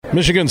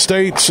Michigan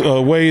State's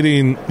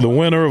awaiting the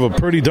winner of a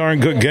pretty darn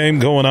good game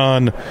going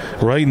on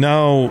right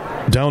now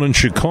down in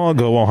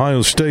Chicago.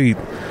 Ohio State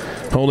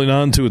holding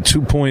on to a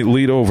 2-point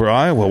lead over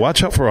Iowa.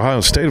 Watch out for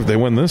Ohio State if they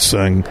win this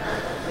thing.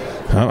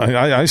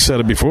 I said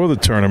it before the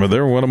tournament.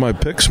 They're one of my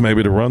picks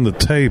maybe to run the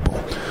table.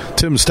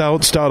 Tim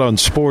Staudt, Staudt on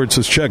Sports,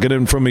 is checking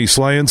in from East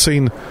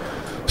Lansing.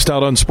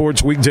 Staudt on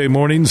Sports weekday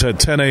mornings at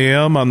 10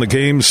 a.m. on the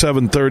game,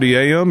 7:30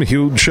 a.m.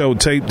 Huge show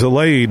tape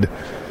delayed.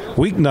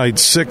 Weeknights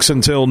 6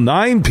 until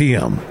 9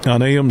 p.m.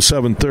 on AM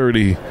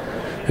 730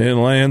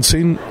 in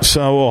Lansing.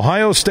 So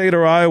Ohio State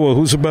or Iowa,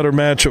 who's a better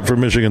matchup for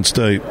Michigan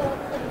State?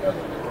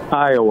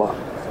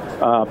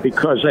 Iowa,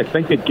 because I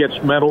think it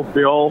gets mental,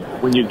 Bill,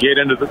 when you get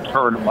into the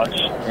tournaments.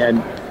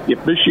 And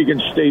if Michigan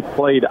State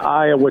played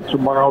Iowa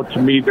tomorrow, to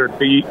me there'd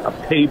be a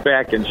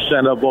payback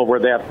incentive over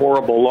that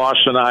horrible loss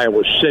in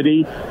Iowa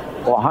City.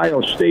 Ohio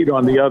State,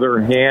 on the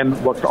other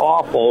hand, looked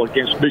awful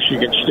against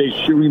Michigan State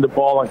shooting the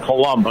ball in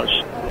Columbus.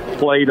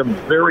 Played them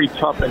very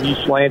tough in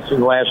East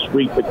Lansing last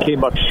week, but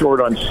came up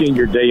short on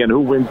Senior Day. And who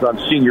wins on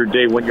Senior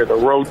Day when you're the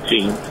road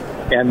team?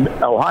 And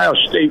Ohio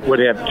State would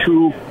have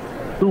two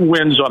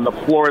wins on the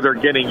floor they're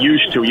getting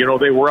used to. You know,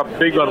 they were up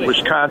big on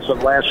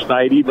Wisconsin last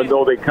night, even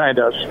though they kind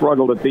of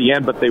struggled at the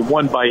end, but they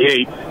won by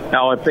 8.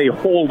 Now, if they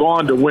hold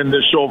on to win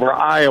this over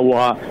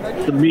Iowa,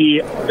 to me,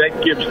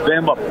 that gives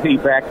them a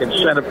payback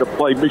incentive to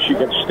play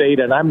Michigan State,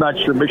 and I'm not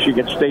sure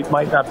Michigan State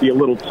might not be a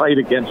little tight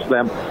against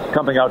them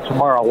coming out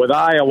tomorrow. With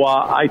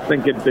Iowa, I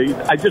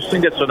just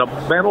think it's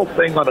a mental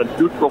thing on a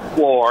neutral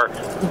floor.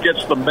 Who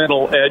gets the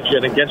mental edge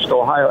and against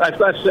Ohio? I'm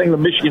not saying that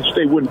Michigan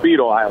State wouldn't beat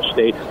Ohio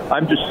State.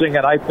 I'm just saying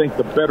that I think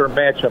the better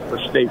matchup for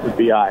State would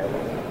be Iowa.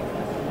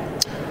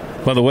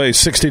 By the way,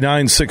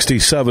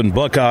 69-67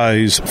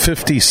 Buckeyes,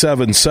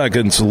 57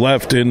 seconds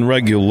left in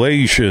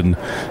regulation.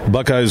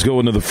 Buckeyes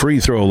going to the free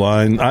throw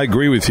line. I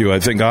agree with you. I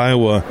think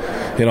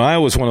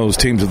Iowa's one of those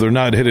teams that they're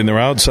not hitting their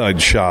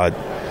outside shot.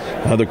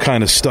 They're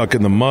kind of stuck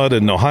in the mud,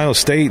 and Ohio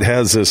State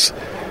has this,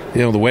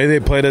 the way they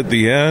played at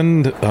the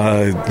end,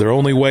 their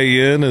only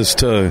way in is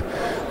to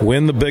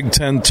win the Big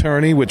Ten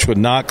tourney, which would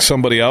knock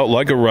somebody out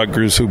like a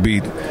Rutgers who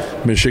beat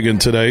Michigan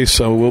today.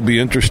 So it will be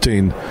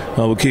interesting.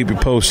 We'll keep you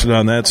posted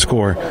on that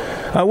score.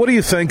 What are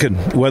you thinking,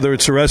 whether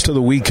it's the rest of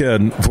the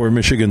weekend for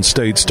Michigan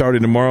State,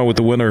 starting tomorrow with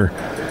the winner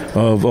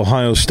of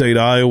Ohio State,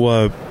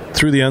 Iowa,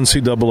 through the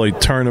NCAA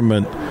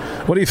tournament?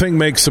 What do you think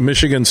makes the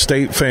Michigan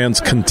State fans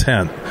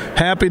content?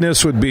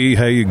 Happiness would be,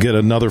 hey, you get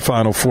another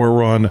Final Four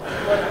run.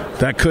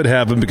 That could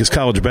happen because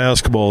college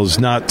basketball is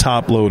not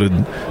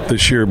top-loaded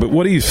this year. But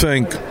what do you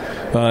think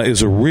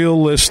is a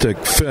realistic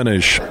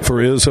finish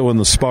for Izzo and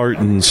the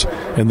Spartans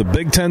in the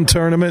Big Ten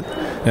tournament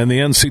and the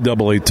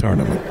NCAA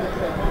tournament?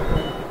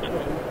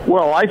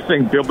 Well, I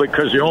think, Bill,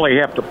 because you only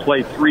have to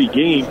play 3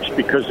 games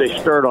because they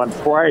start on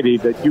Friday,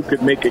 that you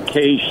could make a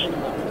case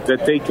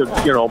that they could,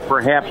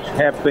 perhaps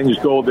have things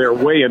go their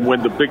way and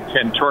win the Big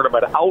Ten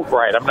tournament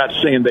outright. I'm not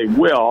saying they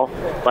will,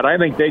 but I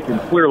think they can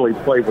clearly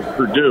play with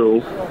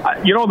Purdue.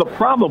 The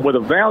problem with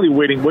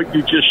evaluating what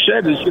you just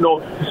said is,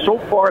 so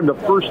far in the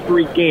first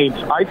 3 games,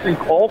 I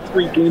think all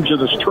 3 games of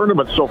this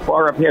tournament so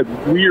far have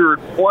had weird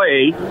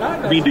play.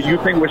 I mean, do you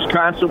think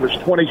Wisconsin was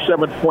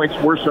 27 points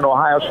worse than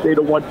Ohio State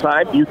at one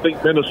time? Do you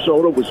think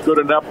Minnesota was good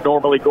enough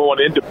normally going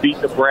in to beat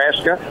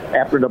Nebraska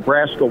after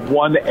Nebraska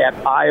won at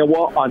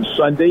Iowa on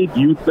Sunday? Do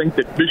you think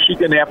that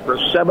Michigan, after a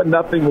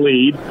 7-0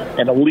 lead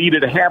and a lead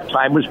at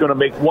halftime, was going to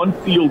make 1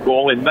 field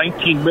goal in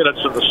 19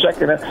 minutes of the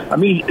second half? I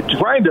mean,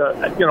 trying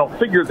to,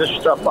 figure this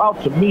stuff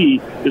out to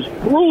me is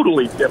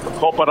brutally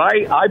difficult, but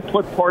I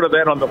put part of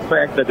that on the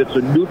fact that it's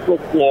a neutral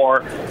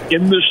floor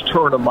in this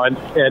tournament,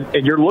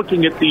 and you're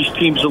looking at these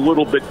teams a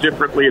little bit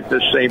differently at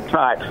the same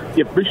time.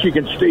 If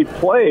Michigan State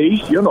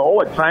plays,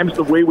 at times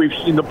the way we've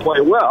seen them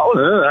play well,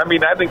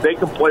 I think they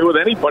can play with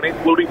anybody,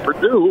 including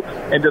Purdue,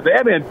 and to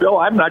that end, Bill,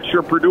 I'm not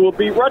sure Purdue will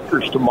beat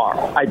Rutgers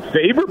tomorrow. I'd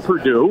favor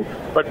Purdue,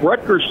 but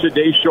Rutgers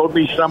today showed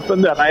me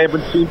something that I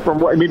haven't seen from.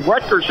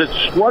 Rutgers had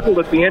struggled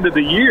at the end of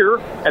the year,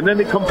 and then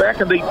they come back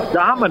and they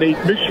dominate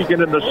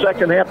Michigan in the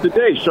second half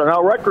today. So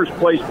now Rutgers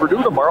plays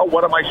Purdue tomorrow.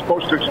 What am I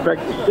supposed to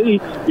expect to see?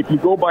 If you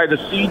go by the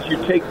seeds, you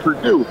take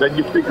Purdue. Then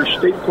you figure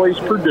State plays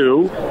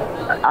Purdue.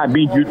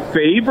 You'd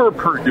favor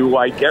Purdue,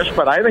 I guess,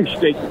 but I think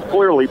State can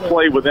clearly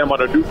play with them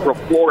on a neutral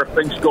floor if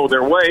things go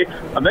their way.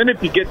 And then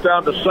if you get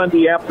down to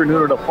Sunday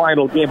afternoon in a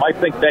final game, I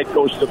think that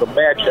goes to the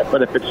matchup.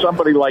 But if it's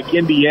somebody like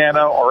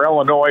Indiana or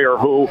Illinois or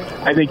who,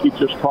 I think you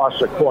just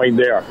toss a coin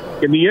there.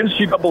 In the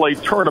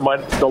NCAA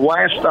tournament, the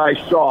last I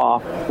saw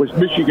was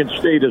Michigan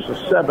State as a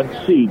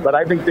 7th seed, but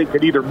I think they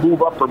could either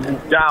move up or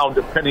move down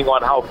depending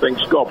on how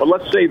things go. But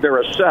let's say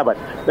they're a 7.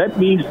 That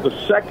means the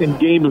second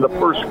game in the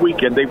first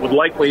weekend, they would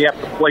likely have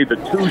to play the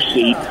 2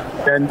 seed.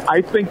 And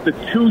I think the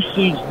 2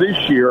 seeds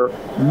this year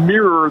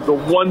mirror the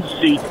 1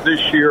 seeds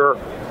this year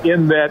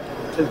in that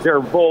they're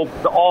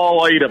both,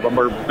 all 8 of them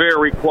are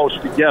very close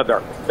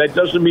together. That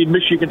doesn't mean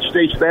Michigan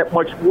State's that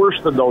much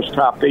worse than those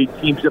top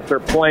 8 teams if they're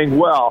playing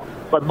well.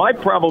 But my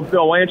problem,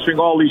 Bill, answering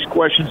all these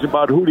questions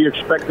about who do you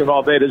expect and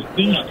all that is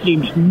these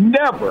teams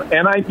never,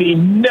 and I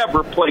mean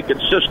never, play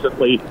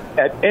consistently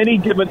at any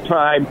given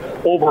time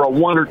over a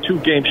 1 or 2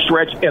 game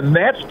stretch, and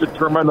that's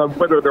determined on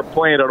whether they're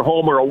playing at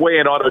home or away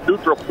and on a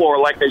neutral floor.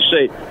 Like I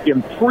say,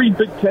 in 3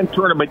 Big Ten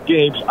tournament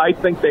games, I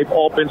think they've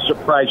all been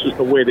surprised at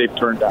the way they've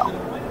turned out.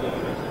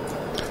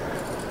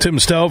 Tim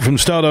Staudt from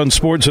Staudt on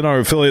Sports and our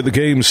affiliate, The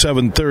Game,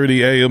 7:30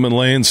 a.m. in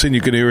Lansing.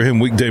 You can hear him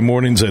weekday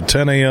mornings at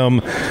 10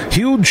 a.m.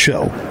 Huge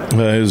show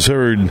is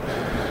heard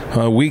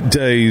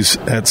weekdays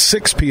at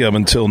 6 p.m.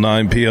 until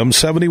 9 p.m.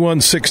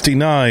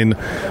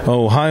 71-69.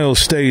 Ohio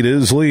State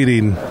is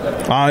leading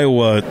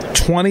Iowa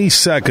 20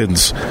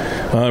 seconds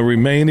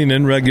remaining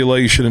in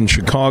regulation in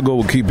Chicago.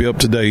 We'll keep you up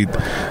to date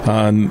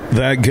on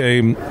that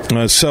game.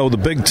 So the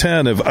Big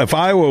Ten, if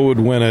Iowa would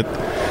win it,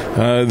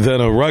 then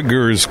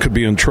Rutgers could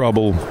be in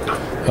trouble.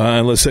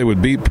 Unless they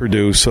would beat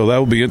Purdue, so that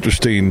would be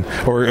interesting.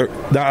 Or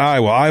not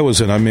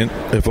Iowa's in. I mean,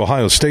 if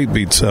Ohio State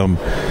beats them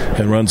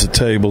and runs the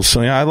table.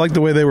 So yeah, I like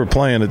the way they were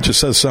playing. It just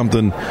says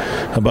something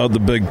about the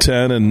Big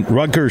Ten. And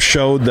Rutgers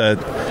showed that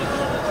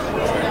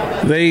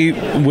they,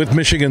 with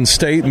Michigan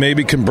State,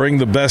 maybe can bring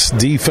the best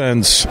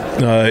defense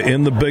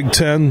in the Big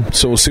Ten.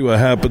 So we'll see what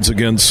happens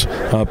against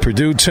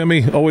Purdue.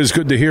 Timmy, always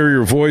good to hear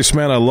your voice,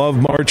 man. I love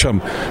March. I'm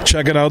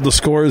checking out the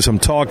scores. I'm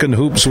talking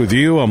hoops with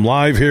you. I'm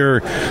live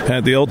here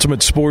at the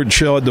Ultimate Sports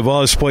Show at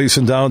DeVos Place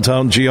in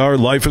downtown GR.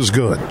 Life is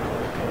good.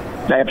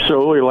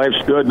 Absolutely.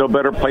 Life's good. No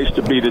better place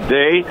to be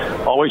today.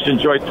 Always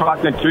enjoy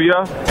talking to you.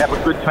 Have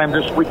a good time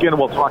this weekend.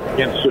 We'll talk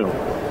again soon.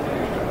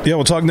 Yeah,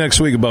 we'll talk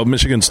next week about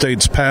Michigan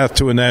State's path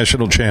to a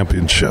national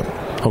championship.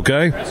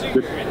 Okay?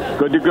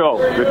 Good to go.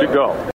 Good to go.